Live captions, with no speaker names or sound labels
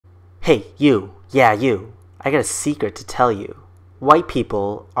Hey, you. Yeah, you. I got a secret to tell you. White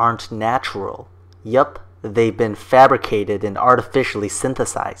people aren't natural. Yup, they've been fabricated and artificially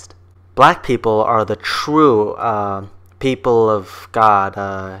synthesized. Black people are the true, people of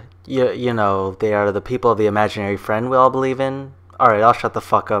God. You know, they are the people of the imaginary friend we all believe in. Alright, I'll shut the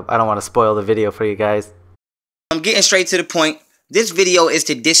fuck up. I don't want to spoil the video for you guys. I'm getting straight to the point. This video is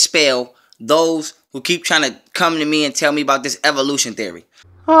to dispel those who keep trying to come to me and tell me about this evolution theory.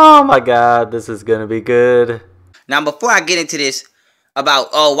 Oh my god, this is gonna be good. Now, before I get into this about,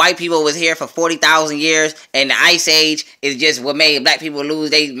 oh, white people was here for 40,000 years and the Ice Age is just what made black people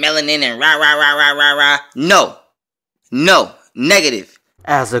lose their melanin and rah, rah, rah, rah, rah, rah. No, negative.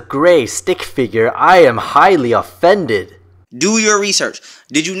 As a gray stick figure, I am highly offended. Do your research.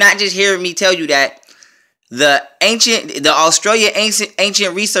 Did you not just hear me tell you that the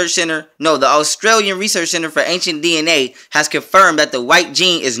Australian Research Center for Ancient DNA has confirmed that the white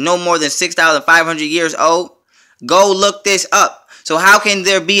gene is no more than 6,500 years old? Go look this up. So how can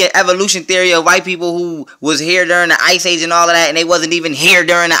there be an evolution theory of white people who was here during the Ice Age and all of that, and they wasn't even here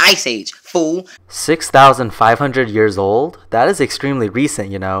during the Ice Age, fool? 6,500 years old? That is extremely recent,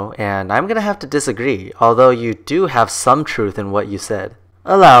 you know, and I'm gonna have to disagree, although you do have some truth in what you said.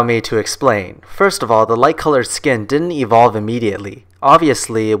 Allow me to explain. First of all, the light-colored skin didn't evolve immediately.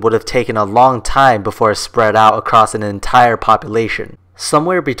 Obviously, it would have taken a long time before it spread out across an entire population.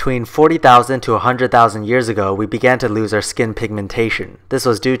 Somewhere between 40,000 to 100,000 years ago, we began to lose our skin pigmentation. This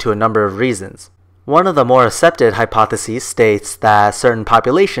was due to a number of reasons. One of the more accepted hypotheses states that certain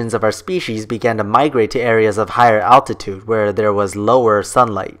populations of our species began to migrate to areas of higher altitude where there was lower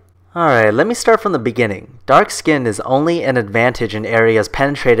sunlight. Alright, let me start from the beginning. Dark skin is only an advantage in areas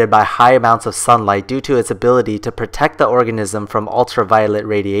penetrated by high amounts of sunlight due to its ability to protect the organism from ultraviolet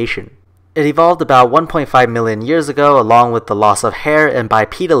radiation. It evolved about 1.5 million years ago along with the loss of hair and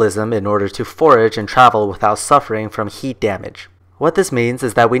bipedalism in order to forage and travel without suffering from heat damage. What this means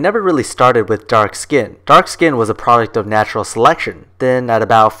is that we never really started with dark skin. Dark skin was a product of natural selection. Then at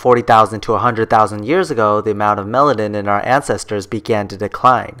about 40,000 to 100,000 years ago, the amount of melanin in our ancestors began to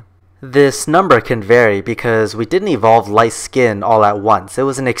decline. This number can vary because we didn't evolve light skin all at once. It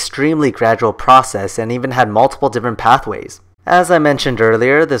was an extremely gradual process and even had multiple different pathways. As I mentioned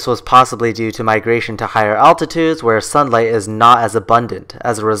earlier, this was possibly due to migration to higher altitudes where sunlight is not as abundant.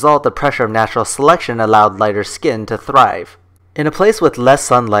 As a result, the pressure of natural selection allowed lighter skin to thrive. In a place with less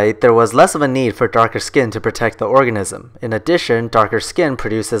sunlight, there was less of a need for darker skin to protect the organism. In addition, darker skin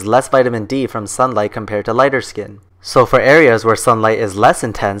produces less vitamin D from sunlight compared to lighter skin. So for areas where sunlight is less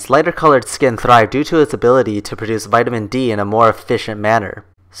intense, lighter colored skin thrive due to its ability to produce vitamin D in a more efficient manner.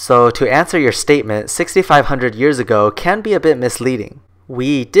 So to answer your statement, 6,500 years ago can be a bit misleading.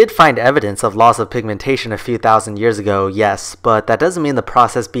 We did find evidence of loss of pigmentation a few thousand years ago, yes, but that doesn't mean the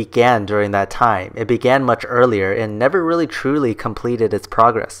process began during that time. It began much earlier and never really truly completed its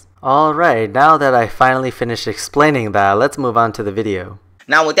progress. Alright, now that I finally finished explaining that, let's move on to the video.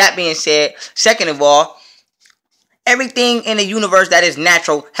 Now with that being said, second of all, everything in the universe that is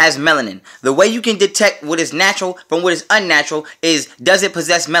natural has melanin. The way you can detect what is natural from what is unnatural is, does it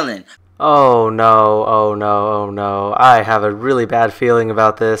possess melanin? Oh no, oh no, oh no. I have a really bad feeling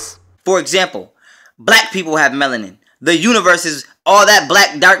about this. For example, black people have melanin. The universe is, all that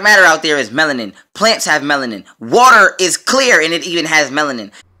black dark matter out there is melanin. Plants have melanin. Water is clear and it even has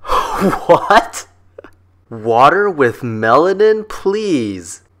melanin. What? Water with melanin,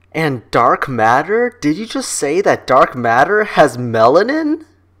 please? And dark matter? Did you just say that dark matter has melanin?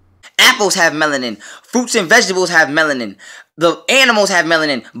 Apples have melanin. Fruits and vegetables have melanin. The animals have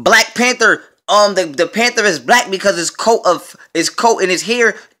melanin. Black Panther, the panther is black because his coat and his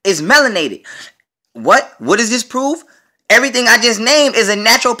hair is melanated. What? What does this prove? Everything I just named is a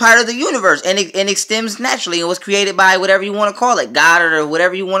natural part of the universe, and it stems naturally. It was created by whatever you want to call it, God or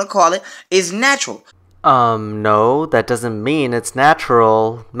whatever you want to call it, is natural. No, that doesn't mean it's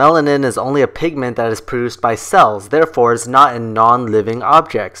natural. Melanin is only a pigment that is produced by cells, therefore it's not in non-living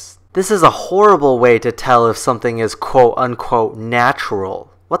objects. This is a horrible way to tell if something is quote-unquote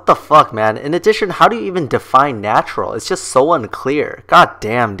natural. What the fuck, man? In addition, how do you even define natural? It's just so unclear. God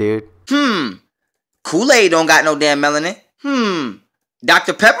damn, dude. Kool-Aid don't got no damn melanin.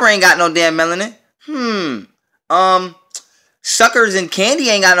 Dr. Pepper ain't got no damn melanin. Suckers and candy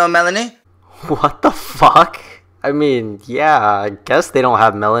ain't got no melanin. What the fuck? I mean, yeah, I guess they don't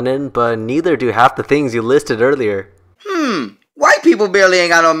have melanin, but neither do half the things you listed earlier. White people barely ain't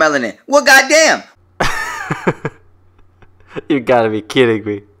got no melanin. Well, goddamn. You gotta be kidding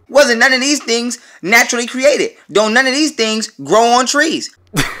me. Wasn't none of these things naturally created? Don't none of these things grow on trees?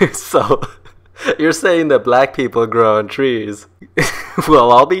 You're saying that black people grow on trees.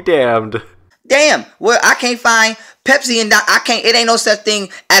 Well, I'll be damned. Damn, well, I can't find Pepsi and I can't. It ain't no such thing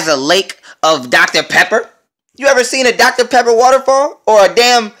as a lake of Dr. Pepper. You ever seen a Dr. Pepper waterfall or a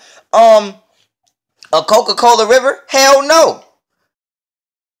damn a Coca-Cola river? Hell no.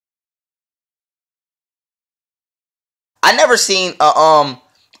 I never seen a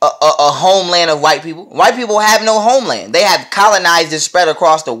homeland of white people. White people have no homeland. They have colonized and spread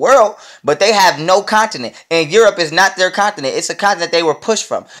across the world, but they have no continent. And Europe is not their continent. It's a continent they were pushed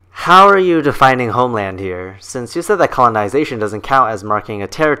from. How are you defining homeland here? Since you said that colonization doesn't count as marking a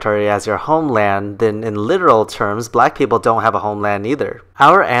territory as your homeland, then in literal terms, black people don't have a homeland either.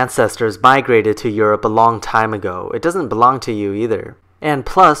 Our ancestors migrated to Europe a long time ago. It doesn't belong to you either. And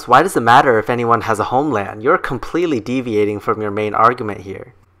plus, why does it matter if anyone has a homeland? You're completely deviating from your main argument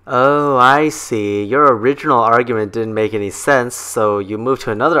here. Oh, I see. Your original argument didn't make any sense, so you moved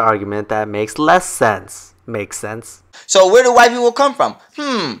to another argument that makes less sense. Makes sense. So where do white people come from?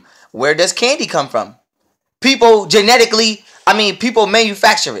 Where does candy come from? People people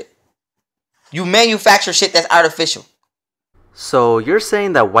manufacture it. You manufacture shit that's artificial. So you're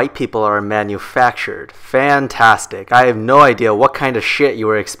saying that white people are manufactured. Fantastic. I have no idea what kind of shit you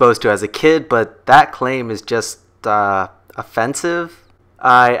were exposed to as a kid, but that claim is just, offensive.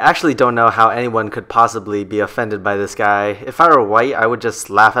 I actually don't know how anyone could possibly be offended by this guy. If I were white, I would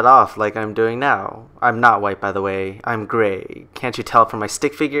just laugh it off like I'm doing now. I'm not white, by the way. I'm gray. Can't you tell from my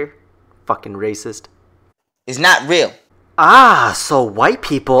stick figure? Fucking racist. It's not real. Ah, so white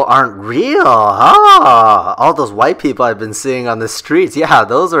people aren't real, huh? All those white people I've been seeing on the streets, yeah,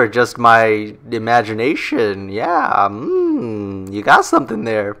 those are just my imagination. Yeah, you got something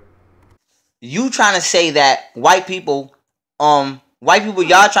there. You trying to say that white people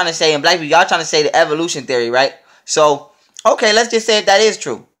y'all trying to say, and black people y'all trying to say the evolution theory, right? So, okay, let's just say if that is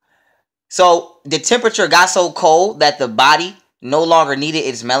true. So, the temperature got so cold that the body no longer needed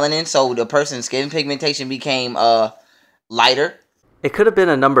its melanin, so the person's skin pigmentation became lighter. It could have been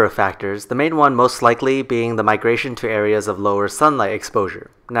a number of factors, the main one most likely being the migration to areas of lower sunlight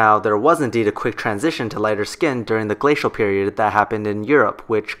exposure. Now, there was indeed a quick transition to lighter skin during the glacial period that happened in Europe,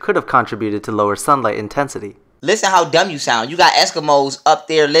 which could have contributed to lower sunlight intensity. Listen how dumb you sound. You got Eskimos up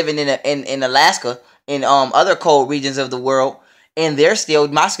there living in Alaska, in other cold regions of the world, and they're still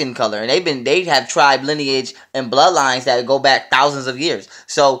my skin color, and they have tribe lineage and bloodlines that go back thousands of years.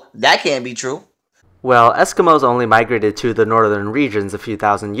 So that can't be true. Well, Eskimos only migrated to the northern regions a few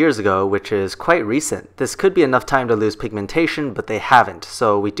thousand years ago, which is quite recent. This could be enough time to lose pigmentation, but they haven't,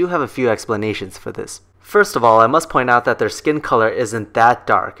 so we do have a few explanations for this. First of all, I must point out that their skin color isn't that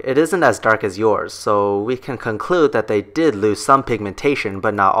dark. It isn't as dark as yours, so we can conclude that they did lose some pigmentation,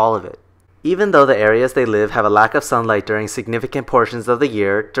 but not all of it. Even though the areas they live have a lack of sunlight during significant portions of the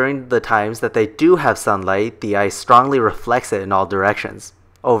year, during the times that they do have sunlight, the ice strongly reflects it in all directions.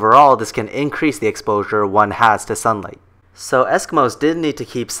 Overall, this can increase the exposure one has to sunlight. So Eskimos did need to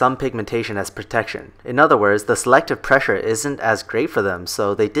keep some pigmentation as protection. In other words, the selective pressure isn't as great for them,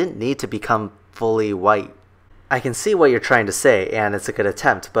 so they didn't need to become fully white. I can see what you're trying to say, and it's a good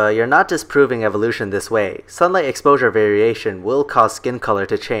attempt, but you're not disproving evolution this way. Sunlight exposure variation will cause skin color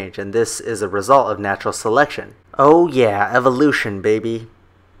to change, and this is a result of natural selection. Oh yeah, evolution, baby.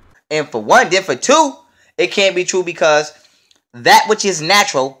 And for one, then for two, it can't be true because that which is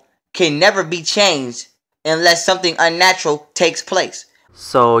natural can never be changed unless something unnatural takes place.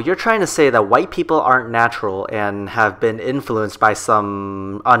 So you're trying to say that white people aren't natural and have been influenced by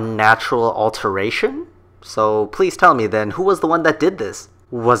some unnatural alteration? So please tell me then, who was the one that did this?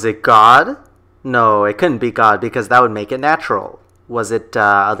 Was it God? No, it couldn't be God because that would make it natural. Was it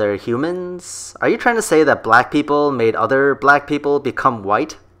other humans? Are you trying to say that black people made other black people become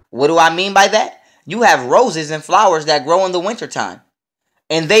white? What do I mean by that? You have roses and flowers that grow in the wintertime.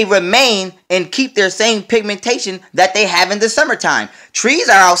 And they remain and keep their same pigmentation that they have in the summertime. Trees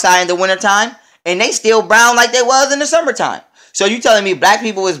are outside in the wintertime and they still brown like they was in the summertime. So you telling me black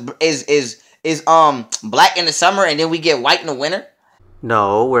people is black in the summer and then we get white in the winter?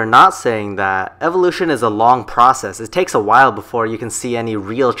 No, we're not saying that. Evolution is a long process. It takes a while before you can see any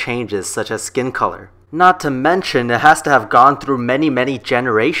real changes such as skin color. Not to mention, it has to have gone through many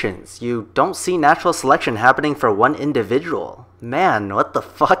generations. You don't see natural selection happening for one individual. Man, what the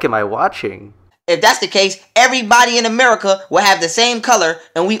fuck am I watching? If that's the case, everybody in America will have the same color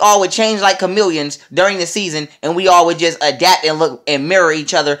and we all would change like chameleons during the season and we all would just adapt and look and mirror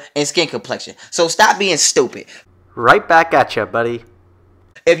each other in skin complexion. So stop being stupid. Right back at ya, buddy.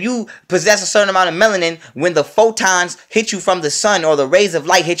 If you possess a certain amount of melanin, when the photons hit you from the sun or the rays of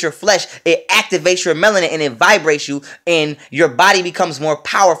light hit your flesh, it activates your melanin and it vibrates you, and your body becomes more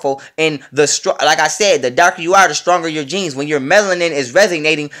powerful. And like I said, the darker you are, the stronger your genes. When your melanin is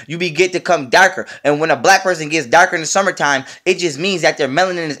resonating, you begin to become darker. And when a black person gets darker in the summertime, it just means that their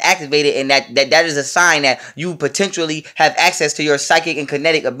melanin is activated, and that is a sign that you potentially have access to your psychic and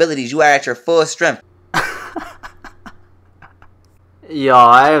kinetic abilities. You are at your full strength. Yo,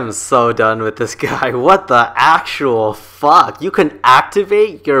 I am so done with this guy. What the actual fuck? You can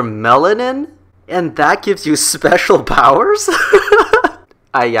activate your melanin? And that gives you special powers?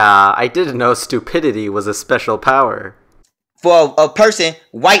 I didn't know stupidity was a special power. For a person,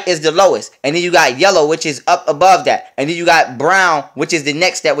 white is the lowest. And then you got yellow, which is up above that. And then you got brown, which is the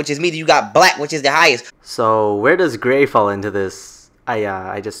next step, which is me. Then you got black, which is the highest. So where does gray fall into this?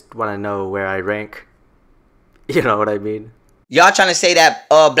 I just want to know where I rank. You know what I mean? Y'all trying to say that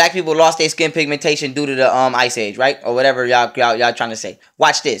black people lost their skin pigmentation due to the ice age, right? Or whatever y'all trying to say.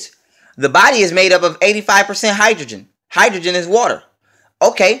 Watch this. The body is made up of 85% hydrogen. Hydrogen is water.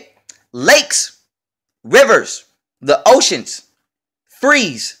 Okay. Lakes, rivers, the oceans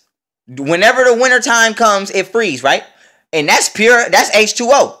freeze. Whenever the winter time comes, it freeze, right? And that's pure, that's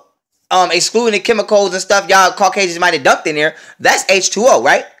H2O. Excluding the chemicals and stuff y'all Caucasians might have dumped in there, that's H2O,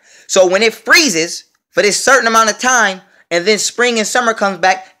 right? So when it freezes for this certain amount of time, and then spring and summer comes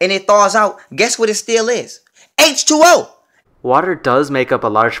back and it thaws out, guess what it still is? H2O! Water does make up a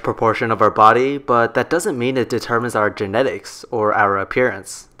large proportion of our body, but that doesn't mean it determines our genetics or our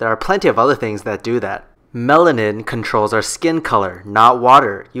appearance. There are plenty of other things that do that. Melanin controls our skin color, not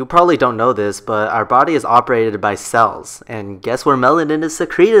water. You probably don't know this, but our body is operated by cells. And guess where melanin is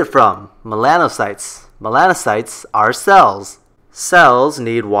secreted from? Melanocytes. Melanocytes are cells. Cells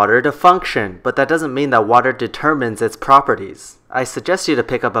need water to function, but that doesn't mean that water determines its properties. I suggest you to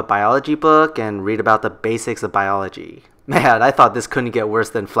pick up a biology book and read about the basics of biology. Man, I thought this couldn't get worse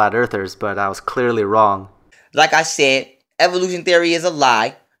than flat earthers, but I was clearly wrong. Like I said, evolution theory is a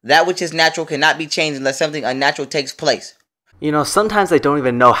lie. That which is natural cannot be changed unless something unnatural takes place. You know, sometimes I don't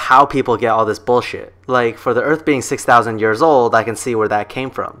even know how people get all this bullshit. Like, for the Earth being 6,000 years old, I can see where that came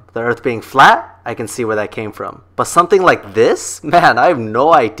from. The Earth being flat, I can see where that came from. But something like this? Man, I have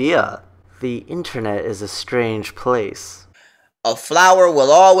no idea. The internet is a strange place. A flower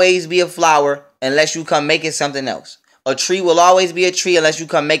will always be a flower unless you come make it something else. A tree will always be a tree unless you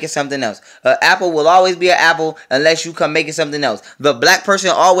come make it something else. An apple will always be an apple unless you come make it something else. The black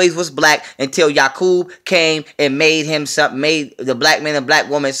person always was black until Yaqub came and made the black man and black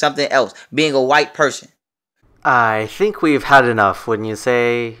woman something else, being a white person. I think we've had enough, wouldn't you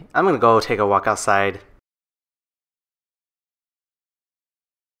say? I'm gonna go take a walk outside.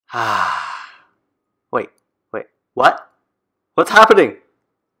 Wait, what? What's happening?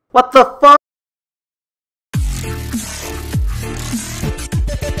 What the fuck?